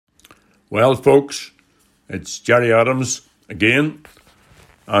Well, folks, it's Gerry Adams again,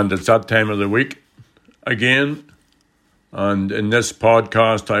 and it's that time of the week again. And in this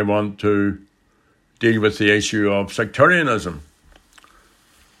podcast, I want to deal with the issue of sectarianism.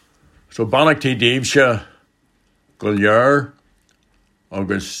 So, Bannachtí Díobse, go leor,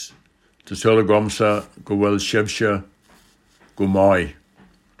 agus Tasula Gomsa, go bhfuil sibse, go mai.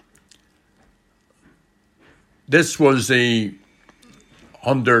 This was the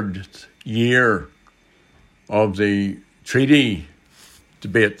 100th year of the treaty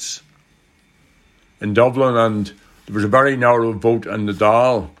debates in Dublin, and there was a very narrow vote in the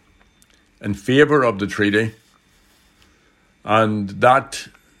Dáil in favour of the treaty, and that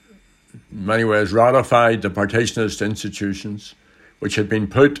in many ways ratified the partitionist institutions which had been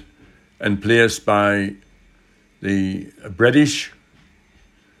put in place by the British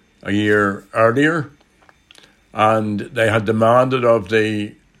a year earlier, and they had demanded of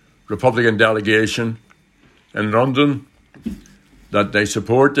the Republican delegation in London that they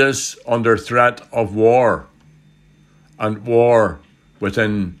support this under threat of war, and war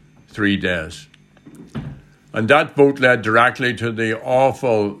within 3 days. And that vote led directly to the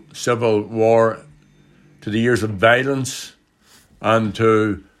awful civil war, to the years of violence, and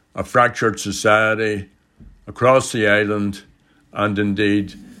to a fractured society across the island, and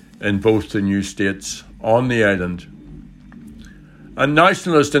indeed in both the new states on the island. And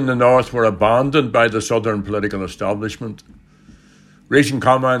nationalists in the north were abandoned by the southern political establishment. Recent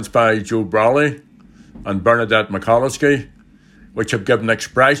comments by Joe Brolly and Bernadette McColleskey, which have given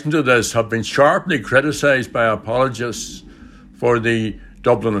expression to this, have been sharply criticised by apologists for the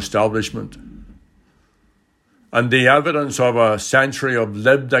Dublin establishment. And the evidence of a century of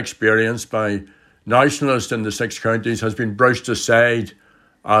lived experience by nationalists in the 6 counties has been brushed aside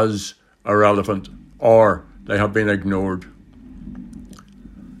as irrelevant, or they have been ignored.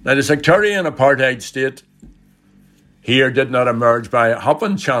 Now, the sectarian apartheid state here did not emerge by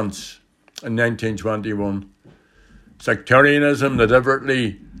happen chance in 1921. Sectarianism,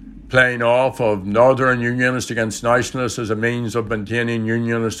 deliberately playing off of Northern Unionists against Nationalists as a means of maintaining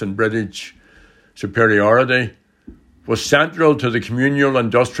Unionist and British superiority, was central to the communal,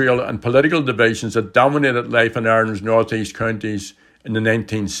 industrial and political divisions that dominated life in Ireland's northeast counties in the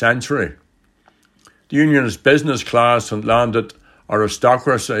 19th century. The Unionist business class and landed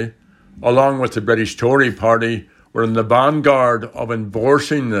aristocracy, along with the British Tory party, were in the vanguard of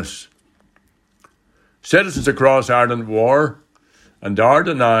enforcing this. Citizens across Ireland were and are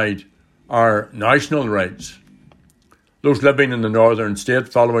denied our national rights. Those living in the northern state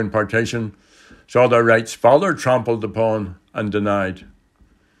following partition saw their rights further trampled upon and denied.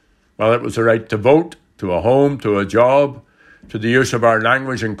 Whether it was the right to vote, to a home, to a job, to the use of our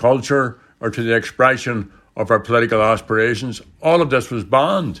language and culture, or to the expression of our political aspirations, all of this was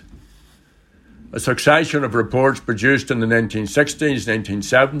banned. A succession of reports produced in the 1960s,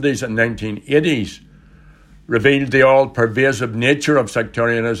 1970s and 1980s revealed the all-pervasive nature of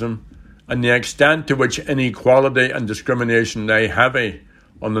sectarianism and the extent to which inequality and discrimination lay heavy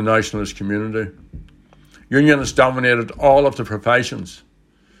on the nationalist community. Unionists dominated all of the professions.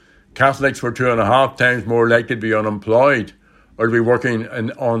 Catholics were 2.5 times more likely to be unemployed or to be working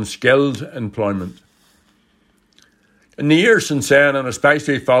in unskilled employment. In the years since then, and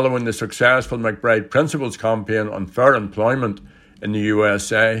especially following the successful McBride Principles campaign on fair employment in the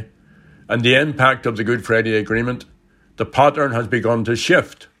USA and the impact of the Good Friday Agreement, the pattern has begun to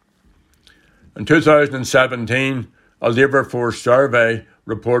shift. In 2017, a Labour Force survey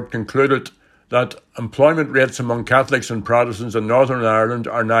report concluded that employment rates among Catholics and Protestants in Northern Ireland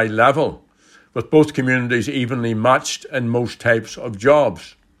are now level, with both communities evenly matched in most types of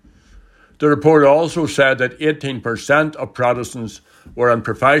jobs. The report also said that 18% of Protestants were in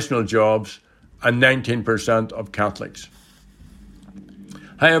professional jobs and 19% of Catholics.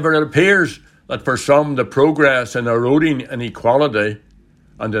 However, it appears that for some, the progress in eroding inequality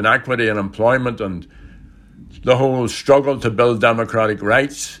and inequity in employment and the whole struggle to build democratic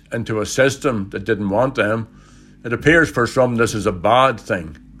rights into a system that didn't want them, it appears for some this is a bad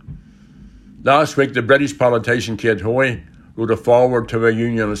thing. Last week, the British politician Kate Hoey wrote a foreword to a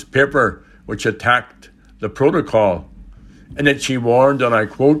unionist paper which attacked the protocol. In it she warned, and I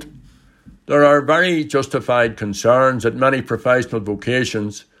quote, "There are very justified concerns that many professional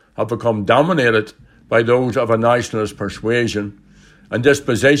vocations have become dominated by those of a nationalist persuasion, and this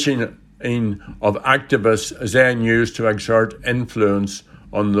positioning of activists is then used to exert influence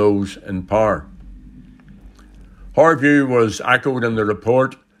on those in power." Her view was echoed in the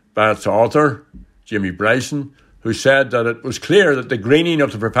report by its author, Jamie Bryson, who said that it was clear that the greening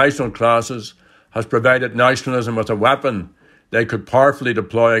of the professional classes has provided nationalism with a weapon they could powerfully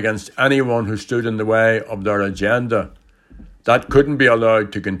deploy against anyone who stood in the way of their agenda. That couldn't be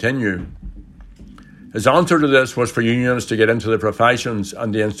allowed to continue. His answer to this was for unions to get into the professions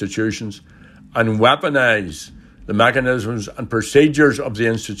and the institutions and weaponise the mechanisms and procedures of the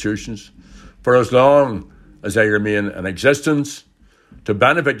institutions for as long as they remain in existence to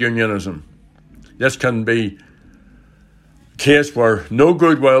benefit unionism. This can be a case where no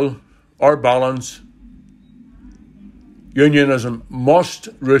goodwill or balance. Unionism must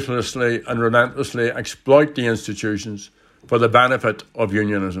ruthlessly and relentlessly exploit the institutions for the benefit of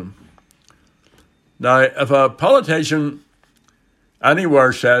unionism. Now, if a politician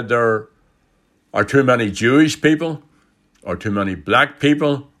anywhere said there are too many Jewish people, or too many black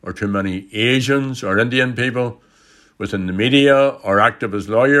people, or too many Asians or Indian people within the media, or active as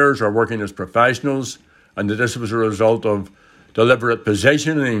lawyers, or working as professionals, and that this was a result of deliberate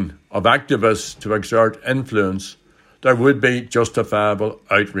positioning of activists to exert influence, there would be justifiable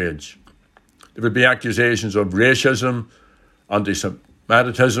outrage. There would be accusations of racism,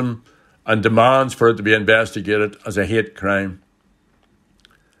 anti-Semitism, and demands for it to be investigated as a hate crime.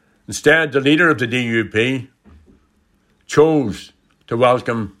 Instead, the leader of the DUP chose to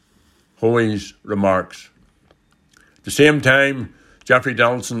welcome Hoey's remarks. At the same time, Jeffrey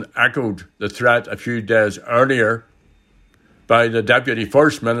Donaldson echoed the threat a few days earlier by the Deputy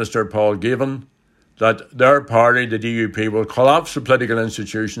First Minister Paul Gavin that their party, the DUP, will collapse the political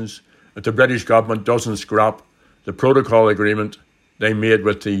institutions if the British government doesn't scrap the protocol agreement they made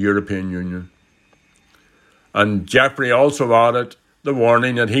with the European Union. And Jeffrey also added the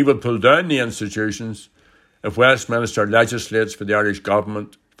warning that he would pull down the institutions if Westminster legislates for the Irish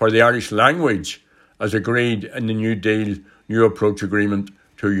government, for the Irish language, as agreed in the New Deal, New Approach agreement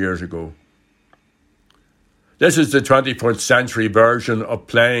 2 years ago. This is the 21st century version of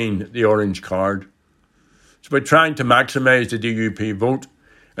playing the orange card. It's about trying to maximise the DUP vote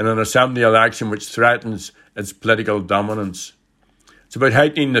in an assembly election which threatens its political dominance. It's about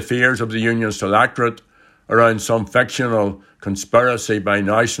heightening the fears of the unionist electorate around some fictional conspiracy by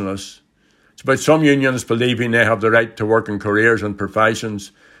nationalists. It's about some unionists believing they have the right to work in careers and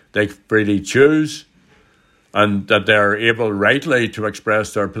professions they freely choose, and that they are able rightly to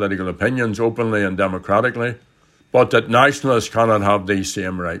express their political opinions openly and democratically, but that nationalists cannot have these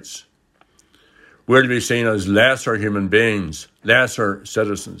same rights. We're to be seen as lesser human beings, lesser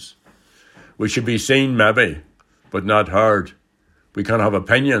citizens. We should be seen maybe, but not heard. We can have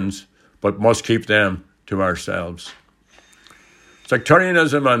opinions, but must keep them to ourselves.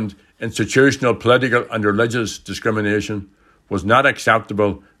 Sectarianism and institutional, political and religious discrimination was not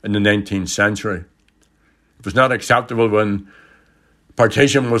acceptable in the 19th century. It was not acceptable when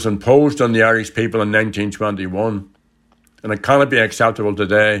partition was imposed on the Irish people in 1921, and it cannot be acceptable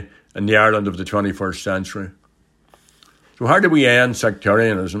today in the Ireland of the 21st century. So how do we end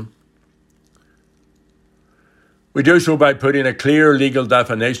sectarianism? We do so by putting a clear legal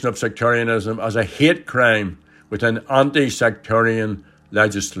definition of sectarianism as a hate crime within anti-sectarian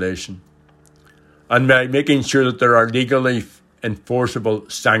legislation, and by making sure that there are legally enforceable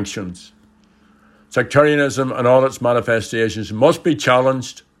sanctions. Sectarianism and all its manifestations must be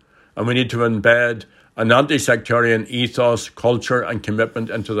challenged, and we need to embed an anti-sectarian ethos, culture and commitment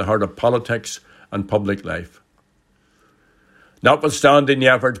into the heart of politics and public life. Notwithstanding the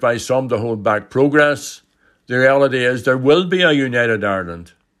efforts by some to hold back progress, the reality is there will be a united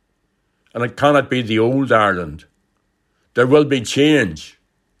Ireland, and it cannot be the old Ireland. There will be change,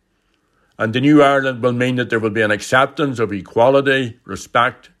 and the new Ireland will mean that there will be an acceptance of equality,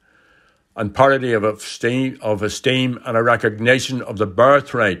 respect and parity of esteem and a recognition of the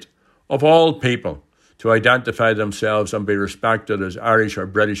birthright of all people to identify themselves and be respected as Irish or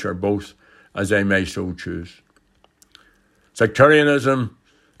British or both, as they may so choose. Sectarianism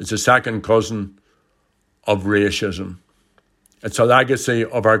is a second cousin of racism. It's a legacy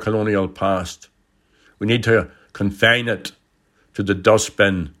of our colonial past. We need to confine it to the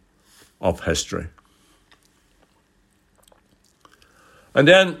dustbin of history. And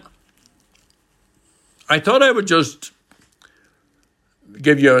then I thought I would just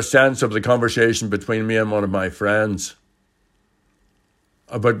give you a sense of the conversation between me and one of my friends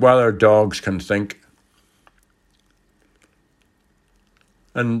about whether dogs can think.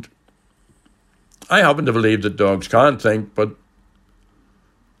 And I happen to believe that dogs can't think, but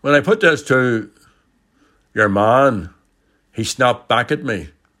when I put this to your man, he snapped back at me.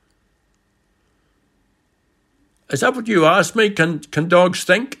 Is that what you asked me? Can dogs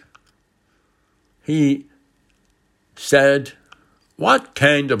think? He said, what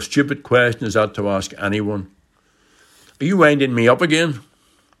kind of stupid question is that to ask anyone? Are you winding me up again?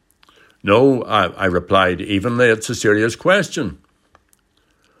 No, I replied evenly, it's a serious question.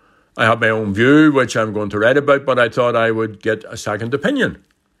 I have my own view, which I'm going to write about, but I thought I would get a second opinion.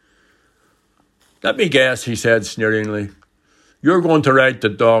 Let me guess, he said sneeringly. You're going to write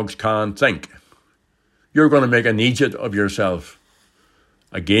that dogs can't think. You're going to make an idiot of yourself.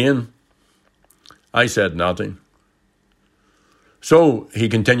 Again, I said nothing. So, he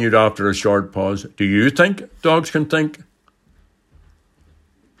continued after a short pause, do you think dogs can think?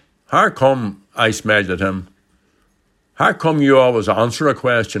 How come, I smiled at him, how come you always answer a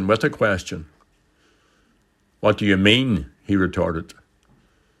question with a question? What do you mean? He retorted.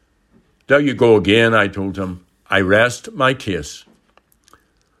 There you go again, I told him. I rest my case.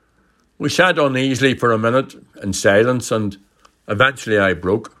 We sat uneasily for a minute in silence, and eventually I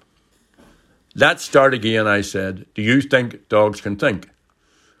broke. Let's start again, I said. Do you think dogs can think?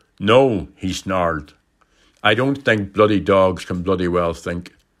 No, he snarled. I don't think bloody dogs can bloody well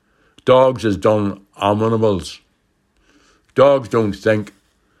think. Dogs is done abominables. Dogs don't think.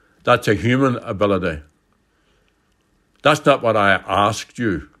 That's a human ability. That's not what I asked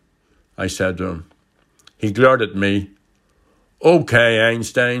you, I said to him. He glared at me. Okay,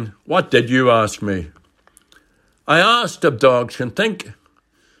 Einstein, what did you ask me? I asked if dogs can think.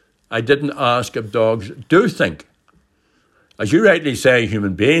 I didn't ask if dogs do think. As you rightly say,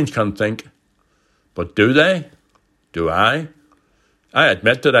 human beings can think. But do they? Do I? I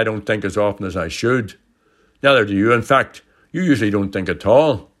admit that I don't think as often as I should. Neither do you. In fact, you usually don't think at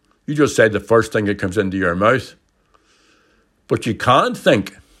all. You just say the first thing that comes into your mouth. But you can't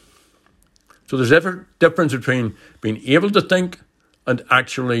think. So there's a difference between being able to think and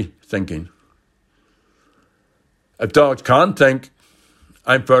actually thinking. If dogs can't think,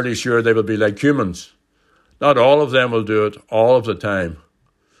 I'm fairly sure they will be like humans. Not all of them will do it all of the time.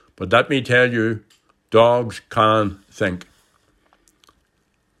 But let me tell you, dogs can think.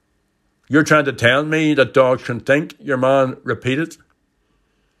 You're trying to tell me that dogs can think, your man repeated.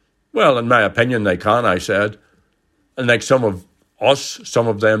 Well, in my opinion, they can, I said. And like some of us, some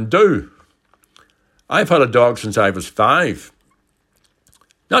of them do. I've had a dog since I was 5.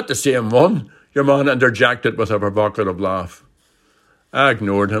 Not the same one, your man interjected with a provocative laugh. I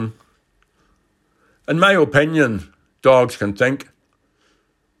ignored him. In my opinion, dogs can think.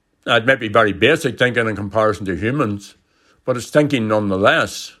 Now, it might be very basic thinking in comparison to humans, but it's thinking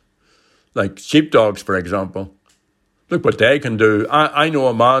nonetheless. Like sheepdogs, for example. Look what they can do. I know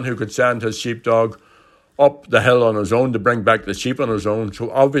a man who could send his sheepdog up the hill on his own to bring back the sheep on his own.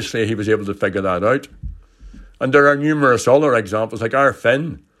 So obviously he was able to figure that out. And there are numerous other examples, like our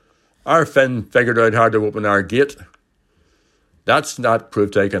Finn. Our Finn figured out how to open our gate. That's not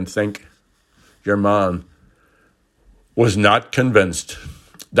proof they can think. Your man was not convinced.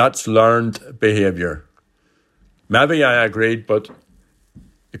 That's learned behaviour. Maybe I agreed, but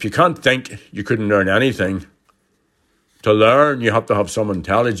if you can't think, you couldn't learn anything. To learn, you have to have some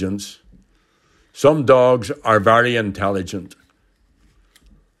intelligence. Some dogs are very intelligent.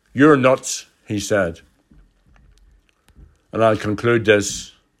 You're nuts, he said. And I'll conclude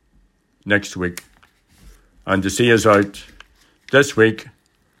this next week. And to see us out this week,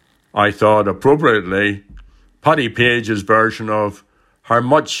 I thought appropriately, Paddy Page's version of How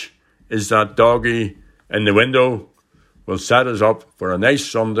Much Is That Doggy in the Window will set us up for a nice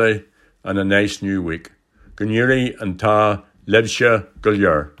Sunday and a nice new week. Gnyuri and ta Libsha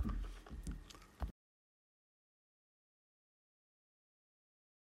Gulyar.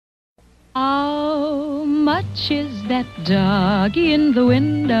 How much is that doggy in the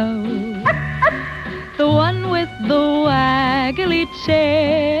window? The one with the waggly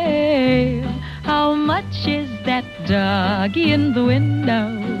tail. How much is that doggy in the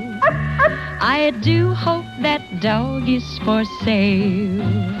window? I do hope that dog is for sale.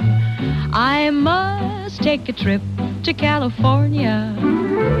 I must take a trip to California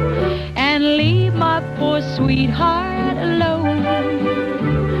and leave my poor sweetheart alone.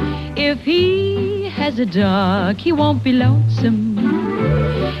 If he has a dog, he won't be lonesome,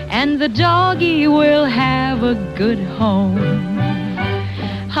 and the doggy will have a good home.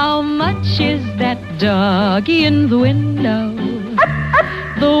 How much is that doggy in the window?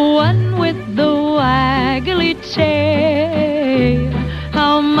 The one with the waggly tail.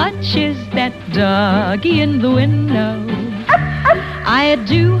 How much is that doggy in the window? I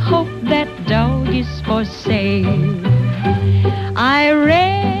do hope that dog is for sale. I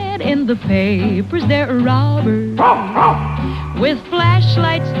read in the papers there are robbers with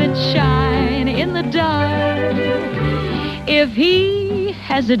flashlights that shine in the dark. If he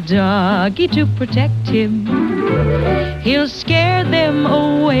has a doggy to protect him, he'll scare them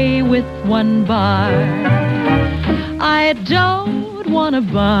away with one bar. I don't want a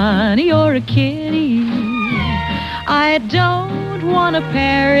bunny or a kitty. I don't want a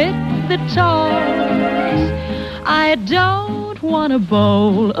parrot that talks. I don't want a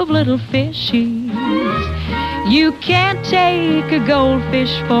bowl of little fishies. You can't take a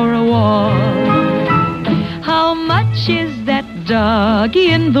goldfish for a walk. How much is that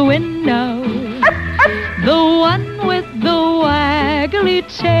doggy in the window? The one with the waggly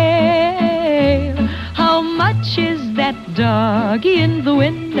tail. How much is that doggy in the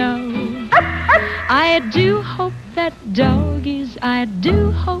window? I do hope that doggies, I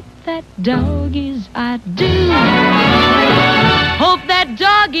do hope that doggies, I do hope that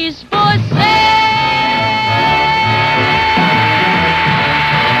doggies for sale.